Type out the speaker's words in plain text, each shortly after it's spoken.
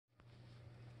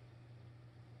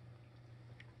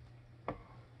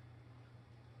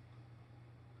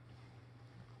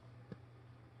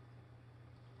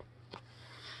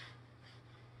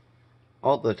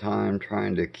all the time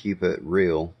trying to keep it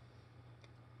real,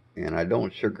 and I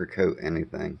don't sugarcoat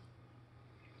anything.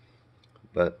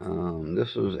 But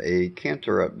this was a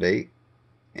cancer update,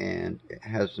 and it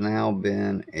has now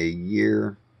been a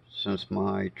year since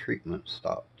my treatment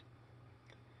stopped.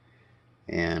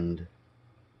 And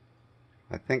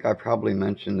I think I probably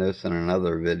mentioned this in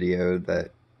another video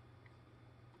that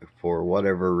for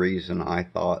whatever reason I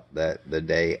thought that the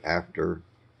day after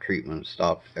treatment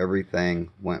stopped, everything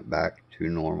went back to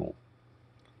normal.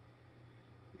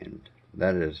 And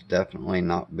that has definitely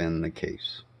not been the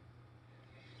case.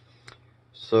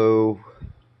 So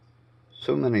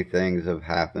many things have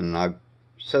happened. I've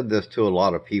said this to a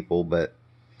lot of people, but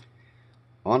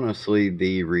honestly,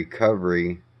 the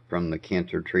recovery from the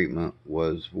cancer treatment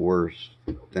was worse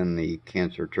than the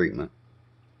cancer treatment.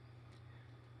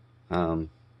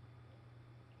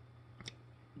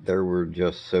 There were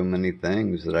just so many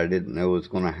things that I didn't know was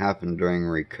going to happen during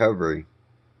recovery.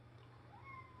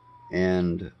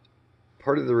 And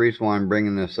part of the reason why I'm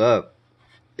bringing this up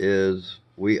is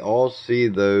we all see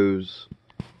those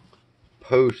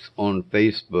posts on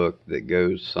Facebook that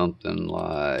goes something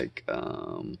like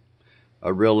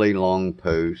a really long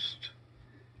post.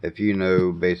 If you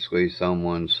know basically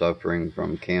someone suffering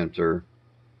from cancer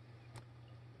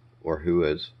or who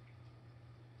is,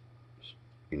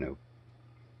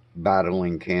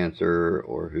 battling cancer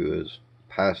or who has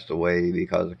passed away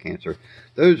because of cancer,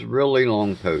 those really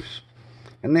long posts.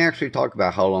 And they actually talk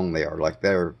about how long they are. Like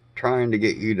they're trying to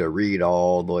get you to read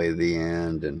all the way to the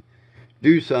end and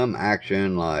do some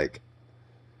action like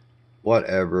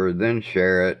whatever, then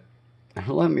share it. And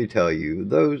let me tell you,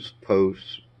 those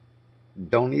posts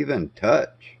don't even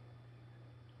touch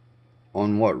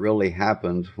on what really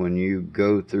happens when you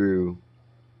go through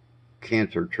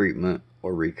cancer treatment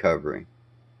or recovery.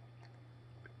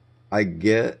 I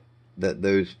get that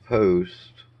those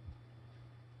posts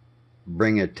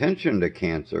bring attention to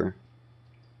cancer,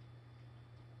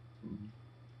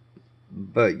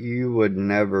 but you would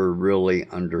never really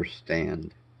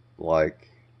understand.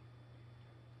 Like,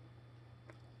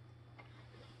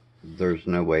 there's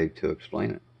no way to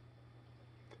explain it.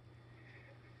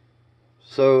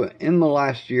 So in the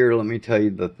last year, let me tell you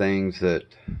the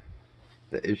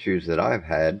issues that I've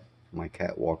had. My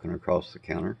cat walking across the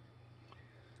counter.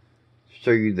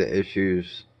 Show you the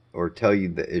issues, or tell you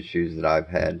the issues that I've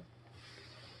had.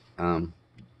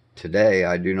 Today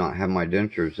I do not have my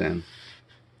dentures in,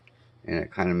 and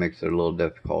it kind of makes it a little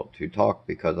difficult to talk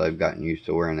because I've gotten used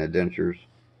to wearing the dentures.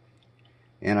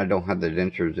 And I don't have the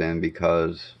dentures in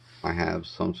because I have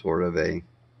some sort of a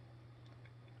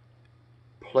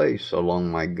place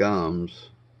along my gums,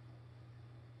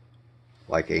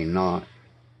 like a knot,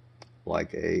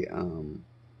 like a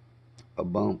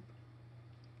bump.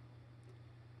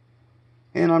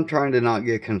 And I'm trying to not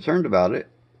get concerned about it,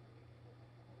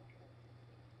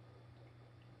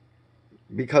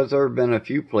 because there have been a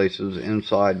few places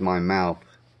inside my mouth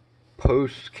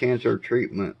post-cancer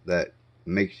treatment that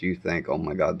makes you think, oh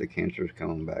my God, the cancer's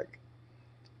coming back.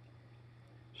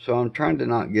 So I'm trying to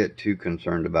not get too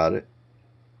concerned about it,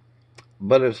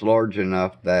 but it's large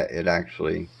enough that it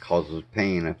actually causes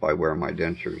pain if I wear my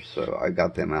dentures, so I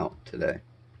got them out today.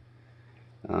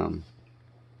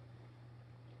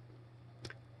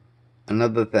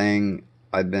 Another thing,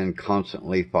 I've been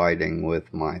constantly fighting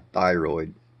with my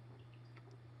thyroid.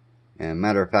 And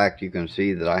matter of fact, you can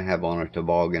see that I have on a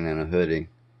toboggan and a hoodie.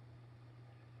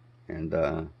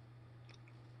 And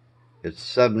it's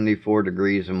 74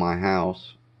 degrees in my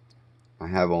house. I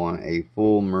have on a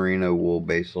full merino wool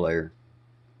base layer,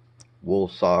 wool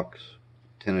socks,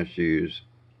 tennis shoes,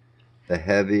 the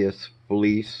heaviest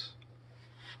fleece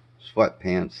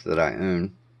sweatpants that I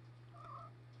own,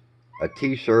 a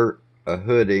t-shirt, a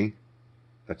hoodie,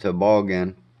 a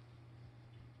toboggan,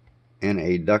 and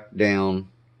a duck down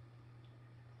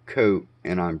coat,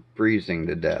 and I'm freezing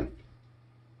to death.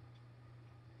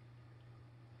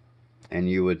 And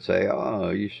you would say, oh,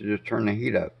 you should just turn the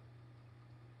heat up.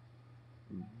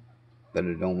 But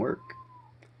it don't work.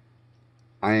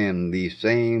 I am the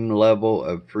same level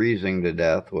of freezing to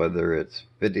death, whether it's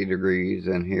 50 degrees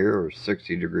in here or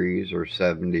 60 degrees or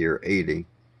 70 or 80.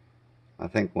 I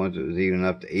think once it was even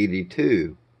up to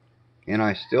 82. And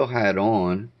I still had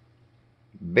on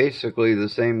basically the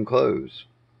same clothes.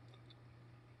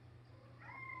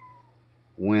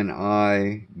 When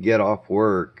I get off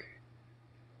work,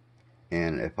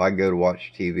 and if I go to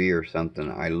watch TV or something,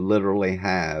 I literally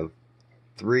have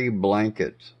 3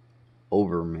 blankets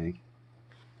over me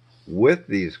with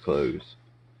these clothes.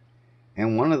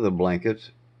 And one of the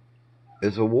blankets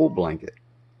is a wool blanket.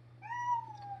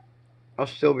 I'll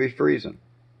still be freezing.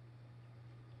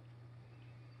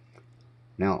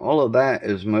 Now, all of that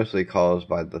is mostly caused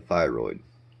by the thyroid.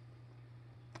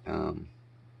 Um,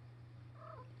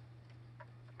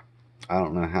 I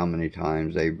don't know how many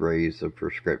times they've raised the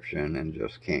prescription and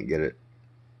just can't get it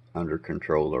under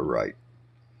control or right.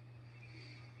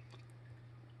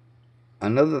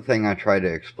 Another thing I try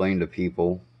to explain to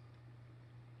people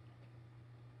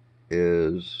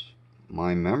is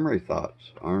my memory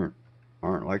thoughts aren't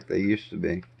like they used to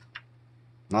be.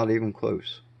 Not even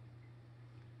close.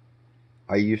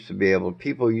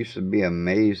 People used to be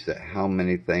amazed at how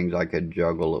many things I could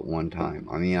juggle at one time.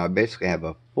 I mean, I basically have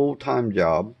a full-time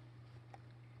job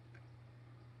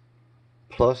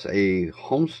plus a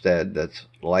homestead that's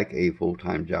like a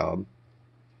full-time job,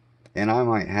 and I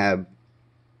might have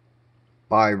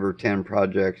 5 or 10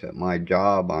 projects at my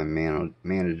job I'm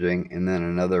managing, and then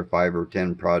another 5 or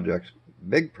 10 projects,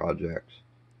 big projects,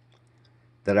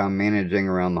 that I'm managing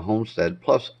around the homestead,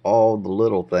 plus all the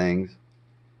little things,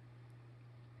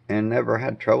 and never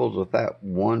had troubles with that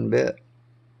one bit.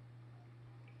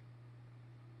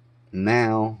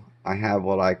 Now I have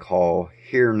what I call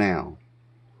here now,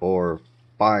 or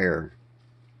fire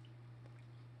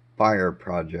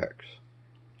projects.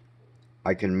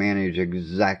 I can manage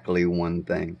exactly one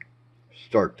thing,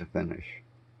 start to finish.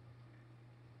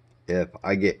 If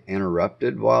I get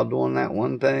interrupted while doing that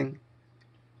one thing,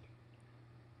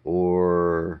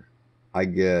 or I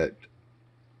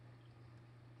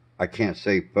can't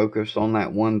stay focused on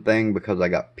that one thing because I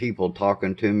got people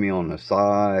talking to me on the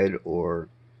side or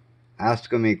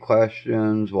asking me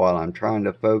questions while I'm trying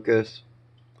to focus,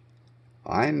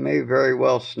 I may very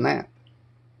well snap,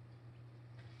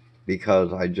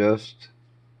 because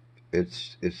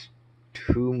it's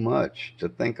too much to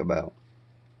think about.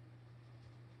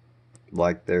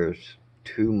 Like there's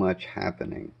too much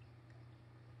happening.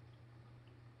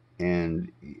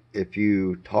 And if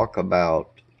you talk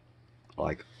about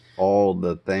like all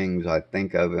the things I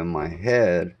think of in my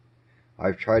head,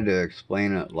 I've tried to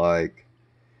explain it like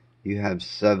you have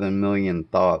 7 million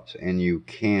thoughts and you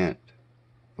can't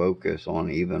focus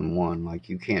on even one. Like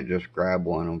you can't just grab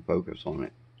one and focus on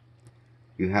it.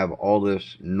 You have all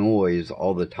this noise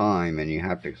all the time and you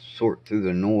have to sort through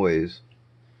the noise.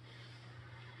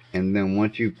 And then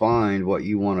once you find what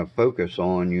you want to focus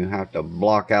on, you have to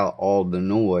block out all the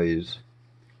noise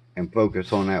and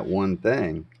focus on that one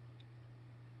thing.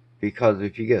 Because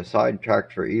if you get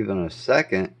sidetracked for even a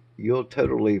second, you'll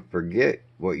totally forget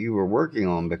what you were working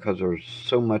on because there's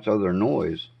so much other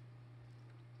noise.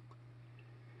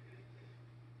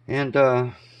 And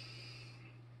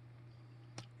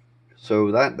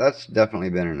so that's definitely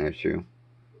been an issue.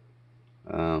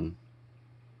 Um,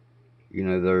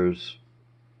 there's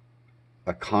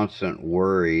a constant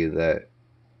worry that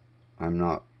I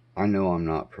know I'm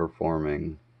not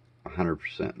performing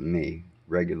 100% me,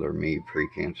 regular me,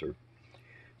 pre-cancer.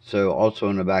 So also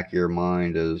in the back of your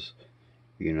mind is,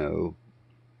 you know,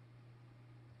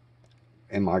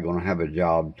 am I going to have a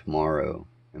job tomorrow?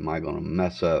 Am I going to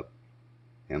mess up?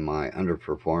 Am I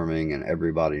underperforming and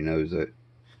everybody knows it?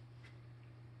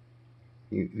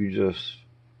 You just,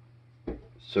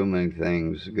 so many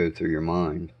things go through your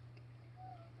mind.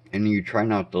 And you try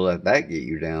not to let that get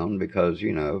you down because,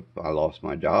 if I lost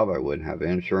my job, I wouldn't have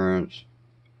insurance.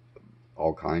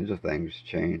 All kinds of things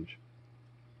change.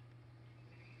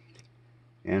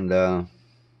 And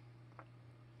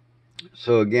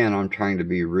so again, I'm trying to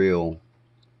be real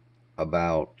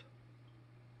about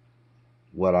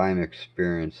what I'm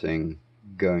experiencing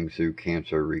going through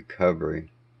cancer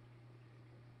recovery.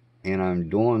 And I'm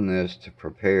doing this to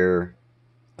prepare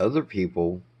other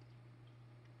people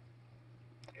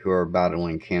who are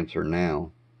battling cancer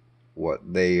now,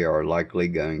 what they are likely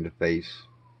going to face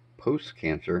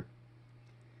post-cancer.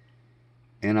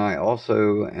 And I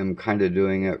also am kind of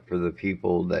doing it for the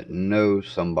people that know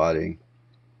somebody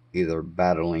either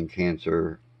battling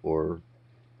cancer or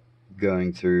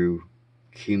going through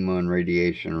chemo and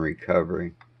radiation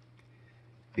recovery.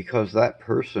 Because that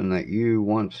person that you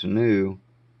once knew,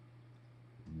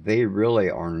 they really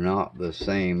are not the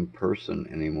same person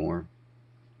anymore.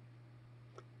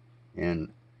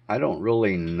 And I don't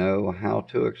really know how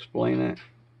to explain it.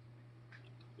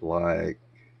 Like,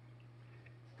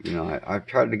 I've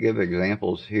tried to give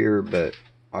examples here, but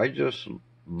I just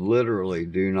literally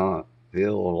do not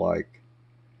feel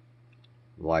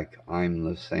like I'm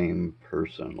the same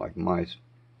person. Like my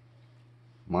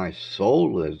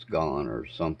soul is gone or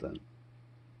something.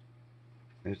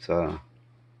 It's I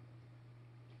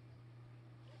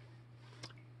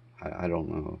don't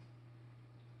know.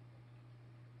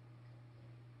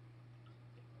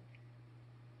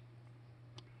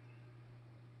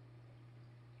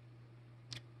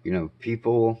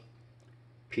 People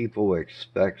people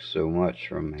expect so much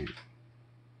from me.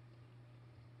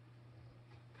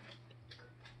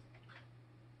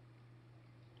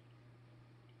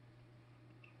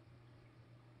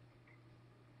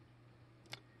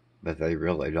 But they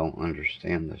really don't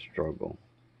understand the struggle.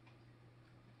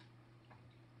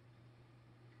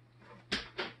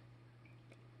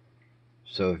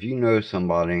 So if you know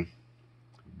somebody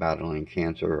battling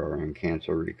cancer or in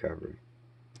cancer recovery,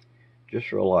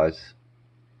 just realize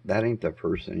that ain't the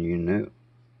person you knew.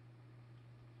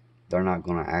 They're not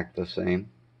going to act the same.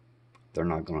 They're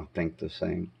not going to think the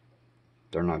same.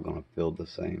 They're not going to feel the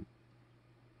same.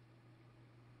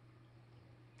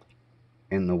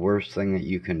 And the worst thing that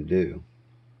you can do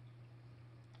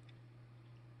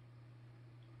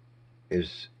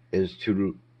is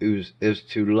to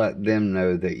let them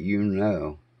know that you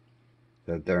know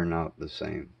that they're not the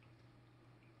same,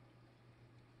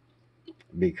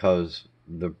 because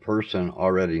the person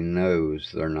already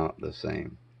knows they're not the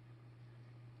same,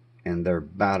 and they're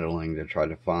battling to try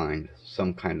to find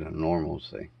some kind of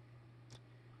normalcy.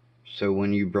 So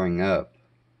when you bring up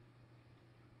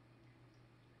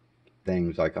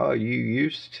things like, oh, you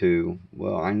used to,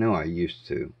 well, I know I used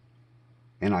to,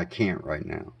 and I can't right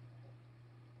now.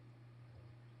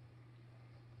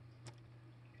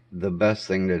 The best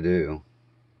thing to do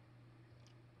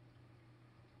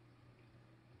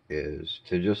is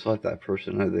to just let that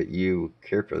person know that you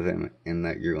care for them and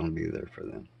that you're going to be there for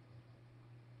them.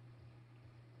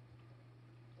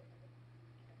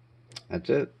 That's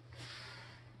it.